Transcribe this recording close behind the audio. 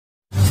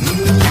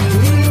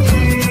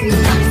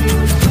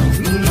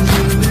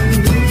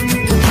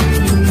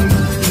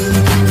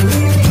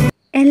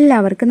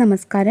എല്ലാവർക്കും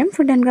നമസ്കാരം.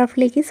 Food and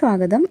ക്രാഫ്റ്റിലേക്ക്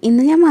സ്വാഗതം.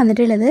 ഇന്ന് ഞാൻ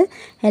വന്നിട്ടുള്ളത്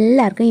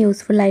എല്ലാവർക്കും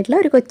യൂസ്ഫുൾ ആയിട്ടുള്ള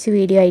ഒരു കൊച്ചു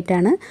വീഡിയോ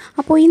ആയിട്ടാണ്.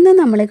 അപ്പോൾ ഇന്ന്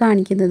നമ്മൾ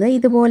കാണിക്കുന്നത്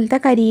ഇതുപോലത്തെ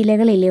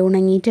കരിയിലകളില്ലേ,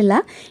 ഉണങ്ങിയിട്ടുള്ള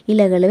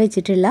ഇലകൾ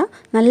വെച്ചിട്ടുള്ള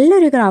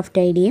നല്ലൊരു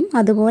ക്രാഫ്റ്റ് ഐഡിയയും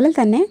അതുപോലെ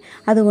തന്നെ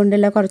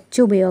അതുകൊണ്ടുള്ള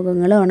കുറച്ച്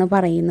ഉപയോഗങ്ങളുമാണ്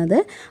പറയുന്നത്.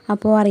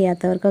 അപ്പോൾ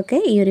അറിയാത്തവർക്കൊക്കെ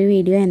ഈ ഒരു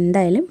വീഡിയോ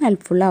എന്തായാലും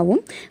ഹെൽപ്ഫുൾ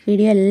ആവും.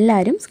 വീഡിയോ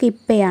എല്ലാവരും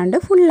സ്കിപ്പ് ചെയ്യാണ്ട്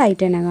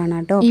ഫുള്ളായിട്ട് തന്നെ കാണാം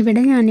കേട്ടോ.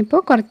 ഇവിടെ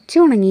ഞാനിപ്പോൾ കുറച്ച്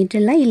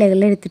ഉണങ്ങിയിട്ടുള്ള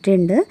ഇലകൾ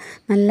എടുത്തിട്ടുണ്ട്.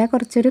 നല്ല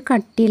കുറച്ചൊരു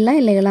കട്ടിയുള്ള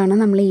ഇലകളാണ്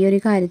നമ്മൾ ഈ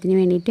ഒരു കാര്യത്തിന്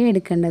വേണ്ടിയിട്ട്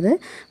എടുക്കേണ്ടത്.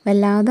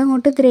 വല്ലാതെ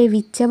അങ്ങോട്ട്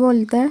ദ്രവിച്ച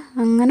പോലത്തെ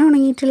അങ്ങനെ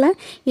ഉണങ്ങിയിട്ടുള്ള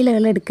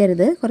ഇലകൾ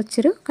എടുക്കരുത്.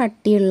 കുറച്ചൊരു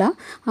കട്ടിയുള്ള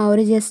ആ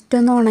ഒരു ജസ്റ്റ്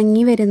ഒന്ന്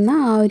ഉണങ്ങി വരുന്ന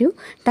ആ ഒരു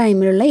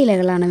ടൈമിലുള്ള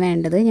ഇലകളാണ്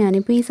വേണ്ടത്.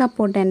 ഞാനിപ്പോൾ ഈ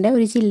സപ്പോർട്ടേൻ്റെ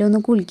ഒരു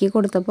ചില്ലൊന്ന് കുലുക്കി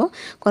കൊടുത്തപ്പോൾ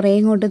കുറേ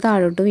ഇങ്ങോട്ട്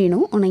താഴോട്ട്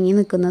വീണു ഉണങ്ങി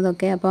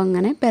നിൽക്കുന്നതൊക്കെ. അപ്പോൾ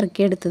അങ്ങനെ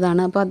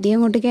പെറുക്കിയെടുത്തതാണ്. അപ്പോൾ അധികം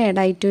അങ്ങോട്ട്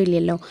കേടായിട്ടും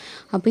ഇല്ലല്ലോ.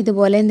 അപ്പോൾ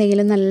ഇതുപോലെ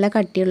എന്തെങ്കിലും നല്ല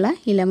കട്ടിയുള്ള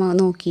ഇല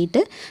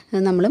നോക്കിയിട്ട്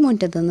നമ്മൾ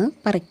മുറ്റത്തുനിന്ന്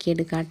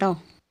പറക്കിയെടുക്കാം കേട്ടോ.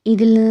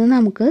 ഇതിൽ നിന്ന്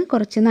നമുക്ക്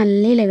കുറച്ച്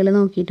നല്ല ഇലകൾ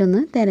നോക്കിയിട്ടൊന്ന്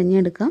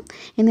തിരഞ്ഞെടുക്കാം.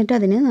 എന്നിട്ട്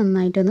അതിന്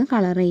നന്നായിട്ടൊന്ന്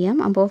കളർ ചെയ്യാം.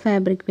 അപ്പോൾ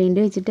ഫാബ്രിക്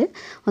പെയിൻറ്റ് വെച്ചിട്ട്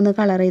ഒന്ന്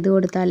കളർ ചെയ്ത്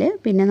കൊടുത്താൽ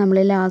പിന്നെ നമ്മൾ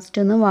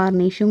ലാസ്റ്റ് ഒന്ന്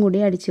വാർണിഷും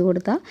കൂടി അടിച്ചു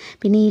കൊടുത്താൽ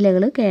പിന്നെ ഈ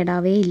ഇലകൾ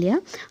കേടാവേ ഇല്ല.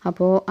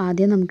 അപ്പോൾ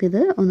ആദ്യം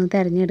നമുക്കിത് ഒന്ന്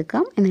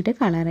തിരഞ്ഞെടുക്കാം, എന്നിട്ട്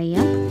കളർ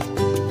ചെയ്യാം.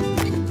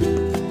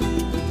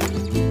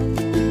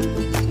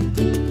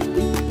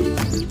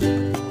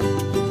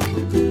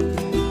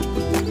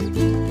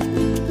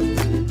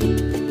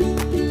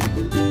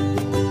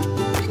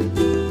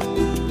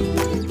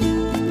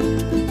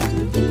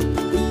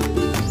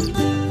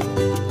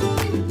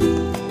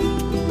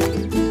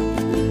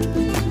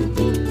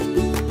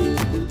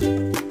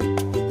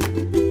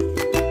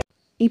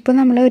 ഇപ്പോൾ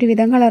നമ്മൾ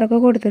ഒരുവിധം കളറൊക്കെ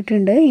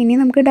കൊടുത്തിട്ടുണ്ട്. ഇനി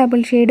നമുക്ക് ഡബിൾ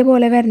ഷെയ്ഡ്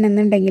പോലെ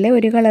വരണമെന്നുണ്ടെങ്കിൽ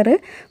ഒരു കളറ്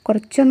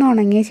കുറച്ചൊന്ന്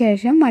ഉണങ്ങിയ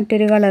ശേഷം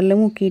മറ്റൊരു കളറിൽ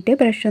മുക്കിയിട്ട്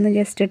ബ്രഷ് ഒന്ന്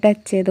ജസ്റ്റ്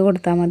ടച്ച് ചെയ്ത്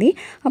കൊടുത്താൽ മതി.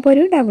 അപ്പോൾ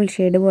ഒരു ഡബിൾ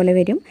ഷെയ്ഡ് പോലെ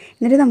വരും.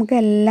 എന്നിട്ട് നമുക്ക്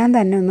എല്ലാം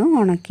തന്നെ ഒന്ന്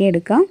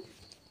ഉണക്കിയെടുക്കാം.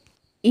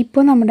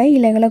 ഇപ്പോൾ നമ്മുടെ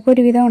ഇലകളൊക്കെ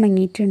ഒരുവിധം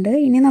ഉണങ്ങിയിട്ടുണ്ട്.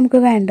 ഇനി നമുക്ക്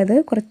വേണ്ടത്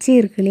കുറച്ച്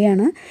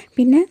ഈർക്കിളിയാണ്.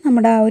 പിന്നെ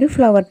നമ്മുടെ ആ ഒരു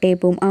ഫ്ലവർ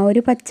ടേപ്പും, ആ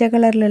ഒരു പച്ച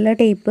കളറിലുള്ള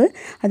ടേപ്പ്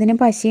അതിന്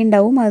പശ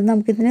ഉണ്ടാവും. അത്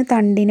നമുക്കിതിന്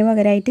തണ്ടിന്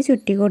പകരമായിട്ട്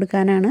ചുറ്റി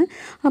കൊടുക്കാനാണ്.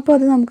 അപ്പോൾ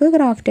അത് നമുക്ക്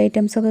ക്രാഫ്റ്റ്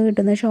ഐറ്റംസ് ഒക്കെ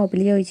കിട്ടുന്ന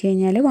ഷോപ്പിൽ ചോദിച്ചു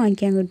കഴിഞ്ഞാൽ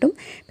വാങ്ങിക്കാൻ കിട്ടും.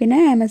 പിന്നെ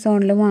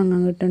ആമസോണിലും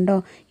വാങ്ങാൻ കിട്ടും കേട്ടോ.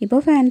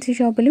 ഇപ്പോൾ ഫാൻസി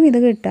ഷോപ്പിലും ഇത്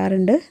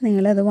കിട്ടാറുണ്ട്.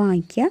 നിങ്ങളത്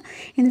വാങ്ങിക്കുക.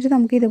 എന്നിട്ട്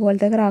നമുക്ക്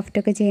ഇതുപോലത്തെ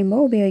ക്രാഫ്റ്റൊക്കെ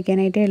ചെയ്യുമ്പോൾ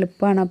ഉപയോഗിക്കാനായിട്ട്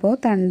എളുപ്പമാണ്. അപ്പോൾ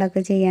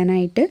തണ്ടൊക്കെ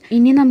ചെയ്യാനായിട്ട്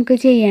ഇനി നമുക്ക്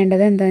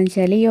ചെയ്യേണ്ടത് എന്താണെന്ന്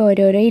വെച്ചാൽ ഈ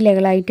ഓരോരോ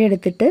ഇലകളായിട്ട്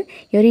എടുത്തിട്ട്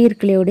ഈ ഒരു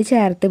ഈർക്കിളിയോട്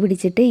ചേർത്ത്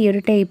പിടിച്ചിട്ട് ഈ ഒരു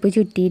ടേപ്പ്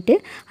ചുറ്റിയിട്ട്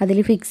അതിൽ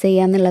ഫിക്സ്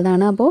ചെയ്യുക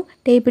എന്നുള്ളതാണ്. അപ്പോൾ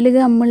ടേപ്പിൽ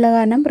ഗമ്മുള്ള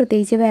കാരണം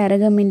പ്രത്യേകിച്ച് വേറെ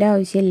ഗമ്മിൻ്റെ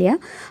ആവശ്യമില്ല.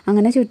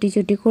 അങ്ങനെ ചുറ്റി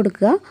ചുറ്റി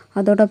കൊടുക്കുക.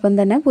 അതോടൊപ്പം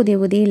തന്നെ പുതിയ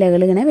പുതിയ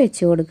ഇലകൾ ഇങ്ങനെ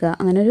വെച്ച് കൊടുക്കുക.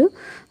 അങ്ങനെ ഒരു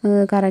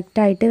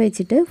കറക്റ്റായിട്ട്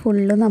വെച്ചിട്ട്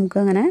ഫുള്ള് നമുക്ക്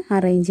അങ്ങനെ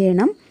അറേഞ്ച്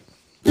ചെയ്യണം.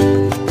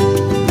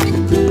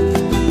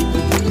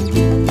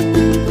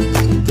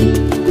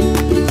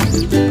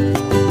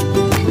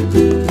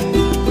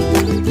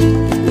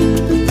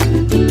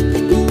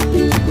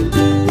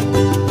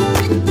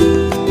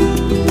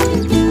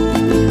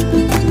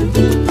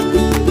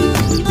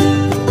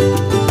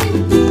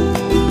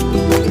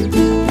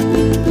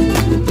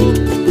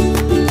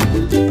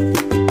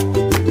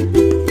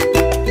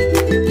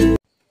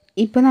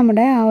 ഇപ്പോൾ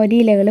നമ്മുടെ ആ ഒരു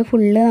ഇലകൾ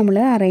ഫുള്ള് നമ്മൾ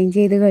അറേഞ്ച്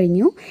ചെയ്ത്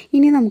കഴിഞ്ഞു.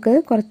 ഇനി നമുക്ക്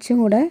കുറച്ചും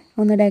കൂടെ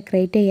ഒന്ന്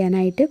ഡെക്കറേറ്റ്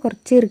ചെയ്യാനായിട്ട്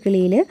കുറച്ച്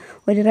ഇർക്കിളിയിൽ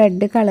ഒരു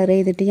റെഡ് കളർ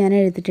ചെയ്തിട്ട് ഞാൻ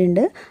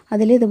എടുത്തിട്ടുണ്ട്.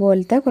 അതിൽ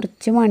ഇതുപോലത്തെ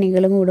കുറച്ച്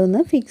മണികളും കൂടെ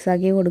ഒന്ന് ഫിക്സ്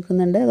ആക്കി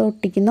കൊടുക്കുന്നുണ്ട്. അത്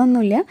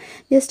ഒട്ടിക്കുന്നൊന്നുമില്ല,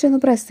 ജസ്റ്റ് ഒന്ന്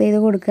പ്രസ് ചെയ്ത്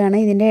കൊടുക്കുകയാണ്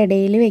ഇതിൻ്റെ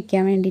ഇടയിൽ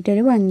വെക്കാൻ വേണ്ടിയിട്ട്,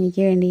 ഒരു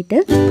ഭംഗിക്ക് വേണ്ടിയിട്ട്.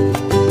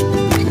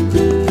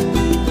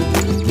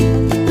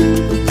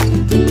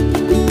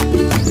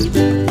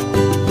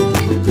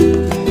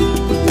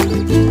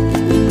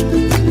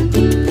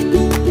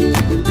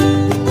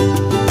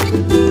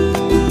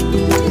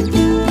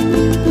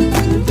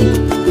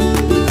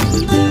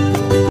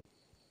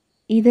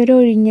 ഇതൊരു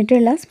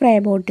ഒഴിഞ്ഞിട്ടുള്ള സ്പ്രേ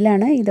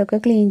ബോട്ടിലാണ്. ഇതൊക്കെ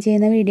ക്ലീൻ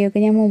ചെയ്യുന്ന വീഡിയോ ഒക്കെ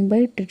ഞാൻ മുമ്പ്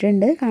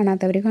ഇട്ടിട്ടുണ്ട്,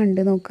 കാണാത്തവർ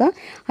കണ്ടു നോക്കുക.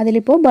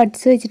 അതിലിപ്പോൾ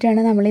ബഡ്സ്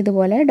വെച്ചിട്ടാണ് നമ്മൾ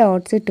ഇതുപോലെ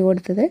ഡോട്ട്സ് ഇട്ട്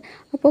കൊടുത്തത്.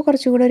 അപ്പോൾ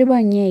കുറച്ചുകൂടെ ഒരു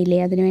ഭംഗിയായില്ലേ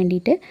അതിന്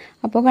വേണ്ടിയിട്ട്.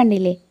 അപ്പോൾ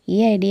കണ്ടില്ലേ, ഈ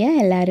ഐഡിയ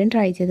എല്ലാവരും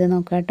ട്രൈ ചെയ്ത്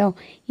നോക്കുക കേട്ടോ.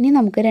 ഇനി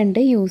നമുക്ക്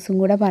 2 യൂസും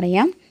കൂടെ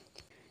പറയാം.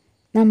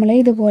 നമ്മൾ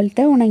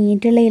ഇതുപോലത്തെ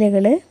ഉണങ്ങിയിട്ടുള്ള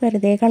ഇലകൾ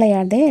വെറുതെ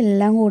കളയാതെ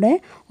എല്ലാം കൂടെ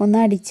ഒന്ന്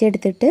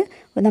അടിച്ചെടുത്തിട്ട്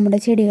നമ്മുടെ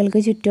ചെടികൾക്ക്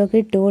ചുറ്റുമൊക്കെ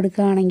ഇട്ട്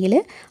കൊടുക്കുകയാണെങ്കിൽ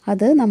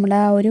അത് നമ്മുടെ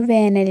ആ ഒരു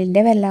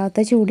വേനലിൻ്റെ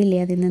വല്ലാത്ത ചൂടില്ലേ,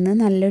 അതിൽ നിന്ന്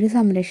നല്ലൊരു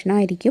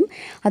സംരക്ഷണമായിരിക്കും.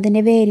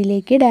 അതിൻ്റെ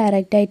വേരിലേക്ക്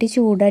ഡയറക്റ്റായിട്ട്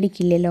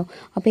ചൂടടിക്കില്ലല്ലോ.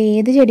 അപ്പോൾ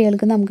ഏത്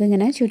ചെടികൾക്കും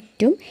നമുക്കിങ്ങനെ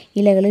ചുറ്റും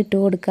ഇലകൾ ഇട്ട്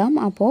കൊടുക്കാം.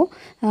 അപ്പോൾ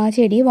ആ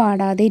ചെടി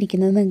വാടാതെ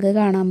ഇരിക്കുന്നത് നിങ്ങൾക്ക്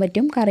കാണാൻ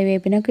പറ്റും.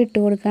 കറിവേപ്പിനൊക്കെ ഇട്ട്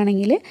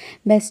കൊടുക്കുകയാണെങ്കിൽ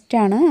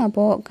ബെസ്റ്റാണ്.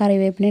 അപ്പോൾ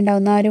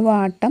കറിവേപ്പിനുണ്ടാകുന്ന ആ ഒരു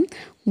വാട്ടം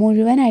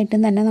മുഴുവനായിട്ടും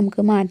തന്നെ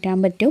നമുക്ക് മാറ്റാൻ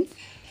പറ്റും.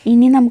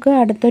 ഇനി നമുക്ക്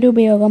അടുത്തൊരു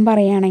ഉപയോഗം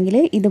പറയുകയാണെങ്കിൽ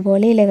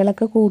ഇതുപോലെ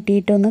ഇലകളൊക്കെ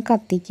കൂട്ടിയിട്ടൊന്ന്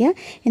കത്തിക്കുക.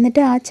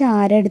 എന്നിട്ട് ആ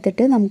ചാരം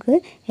എടുത്തിട്ട് നമുക്ക്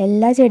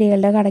എല്ലാ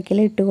ചെടികളുടെ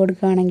കടക്കിൽ ഇട്ട്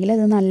കൊടുക്കുകയാണെങ്കിൽ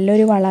അത്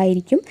നല്ലൊരു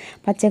വളമായിരിക്കും.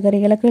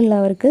 പച്ചക്കറികളൊക്കെ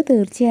ഉള്ളവർക്ക്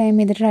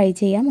തീർച്ചയായും ഇത് ട്രൈ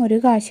ചെയ്യാം. ഒരു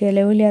കാശ്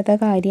ചിലവില്ലാത്ത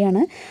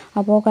കാര്യമാണ്.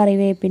 അപ്പോൾ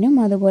കറിവേപ്പിനും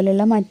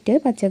അതുപോലെയുള്ള മറ്റ്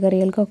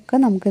പച്ചക്കറികൾക്കൊക്കെ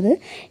നമുക്കിത്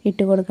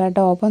ഇട്ട് കൊടുക്കാം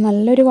കേട്ടോ. അപ്പോൾ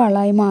നല്ലൊരു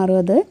വളമായി മാറും.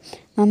 അത്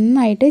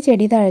നന്നായിട്ട്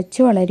ചെടി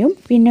തഴച്ച് വളരും.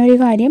 പിന്നെ ഒരു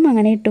കാര്യം,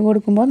 അങ്ങനെ ഇട്ട്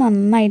കൊടുക്കുമ്പോൾ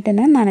നന്നായിട്ട്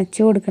തന്നെ നനച്ച്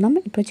കൊടുക്കണം.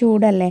 ഇപ്പോൾ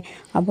ചൂടല്ലേ,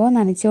 അപ്പോൾ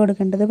നനച്ച്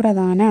കൊടുക്കേണ്ടത്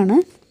പ്രധാനമാണ്.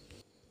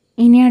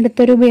 ഇനി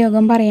അടുത്തൊരു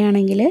ഉപയോഗം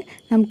പറയുകയാണെങ്കിൽ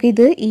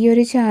നമുക്കിത് ഈ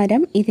ഒരു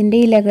ചാരം ഇതിൻ്റെ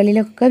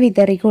ഇലകളിലൊക്കെ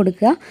വിതറി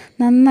കൊടുക്കുക.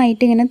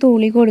 നന്നായിട്ട് ഇങ്ങനെ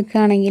തൂളി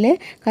കൊടുക്കുകയാണെങ്കിൽ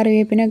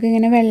കറിവേപ്പിനൊക്കെ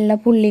ഇങ്ങനെ വെള്ള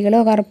പുള്ളികളോ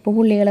കറുപ്പ്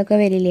പുള്ളികളൊക്കെ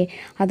വരില്ലേ,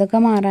 അതൊക്കെ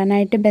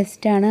മാറാനായിട്ട്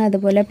ബെസ്റ്റാണ്.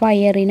 അതുപോലെ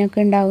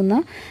പയറിനൊക്കെ ഉണ്ടാകുന്ന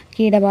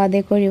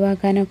കീടബാധയൊക്കെ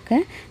ഒഴിവാക്കാനൊക്കെ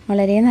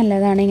വളരെ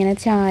നല്ലതാണ് ഇങ്ങനെ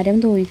ചാരം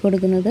തൂവി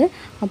കൊടുക്കുന്നത്.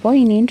 അപ്പോൾ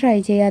ഇനിയും ട്രൈ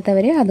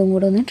ചെയ്യാത്തവർ അതും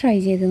കൂടെ ഒന്ന് ട്രൈ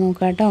ചെയ്ത്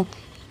നോക്കാം കേട്ടോ.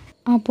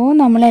 അപ്പോൾ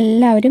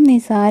നമ്മളെല്ലാവരും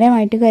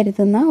നിസ്സാരമായിട്ട്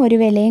കരുതുന്ന ഒരു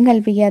വിലയും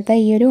കൽപ്പിക്കാത്ത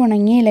ഈ ഒരു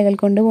ഉണങ്ങിയ ഇലകൾ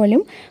കൊണ്ട്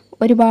പോലും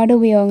ഒരുപാട്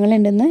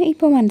ഉപയോഗങ്ങളുണ്ടെന്ന്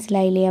ഇപ്പോൾ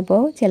മനസ്സിലായില്ലേ. അപ്പോൾ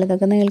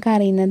ചിലതൊക്കെ നിങ്ങൾക്ക്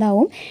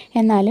അറിയുന്നതാവും,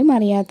 എന്നാലും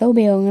അറിയാത്ത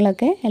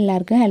ഉപയോഗങ്ങളൊക്കെ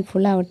എല്ലാവർക്കും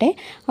ഹെൽപ്ഫുൾ ആവട്ടെ.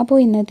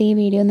 അപ്പോൾ ഇന്നത്തെ ഈ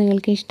വീഡിയോ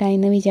നിങ്ങൾക്ക്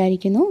ഇഷ്ടമായെന്ന്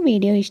വിചാരിക്കുന്നു.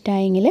 വീഡിയോ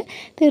ഇഷ്ടമായെങ്കിൽ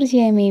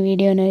തീർച്ചയായും ഈ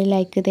വീഡിയോനൊരു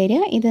ലൈക്ക്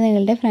തരിക. ഇത്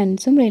നിങ്ങളുടെ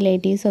ഫ്രണ്ട്സും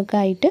റിലേറ്റീവ്സും ഒക്കെ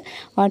ആയിട്ട്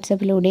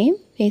വാട്സപ്പിലൂടെയും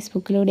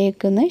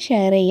ഫേസ്ബുക്കിലൂടെയൊക്കെ ഒന്ന്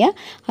ഷെയർ ചെയ്യുക.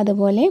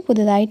 അതുപോലെ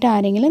പുതുതായിട്ട്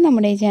ആരെങ്കിലും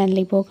നമ്മുടെ ഈ ചാനൽ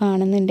ഇപ്പോൾ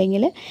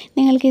കാണുന്നുണ്ടെങ്കിൽ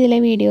നിങ്ങൾക്കിതിലെ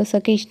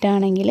വീഡിയോസൊക്കെ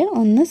ഇഷ്ടമാണെങ്കിൽ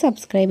ഒന്ന്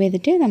സബ്സ്ക്രൈബ്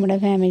ചെയ്തിട്ട് നമ്മുടെ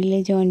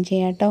ഫാമിലിയിൽ ജോയിൻ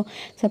ചെയ്യാം കേട്ടോ.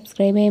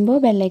 സബ്സ്ക്രൈബ് ചെയ്യുമ്പോൾ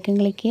ബെല്ലൈക്കൺ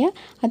ക്ലിക്ക് ചെയ്യുക.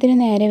 അതിന്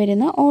നേരെ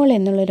വരുന്ന ഓൾ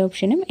എന്നുള്ളൊരു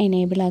ഓപ്ഷനും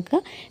എനേബിൾ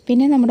ആക്കുക.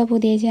 പിന്നെ നമ്മുടെ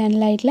പുതിയ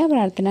ചാനലായിട്ടുള്ള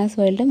പ്രാർത്ഥനാസ്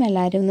വേൾഡും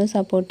എല്ലാവരും ഒന്ന്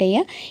സപ്പോർട്ട്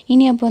ചെയ്യുക.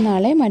 ഇനിയപ്പോൾ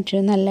നാളെ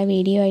മറ്റൊരു നല്ല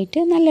വീഡിയോ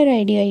ആയിട്ട് നല്ലൊരു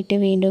ഐഡിയ ആയിട്ട്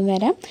വീണ്ടും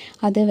വരാം.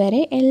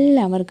 അതുവരെ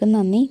എല്ലാവർക്കും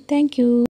നന്ദി. താങ്ക്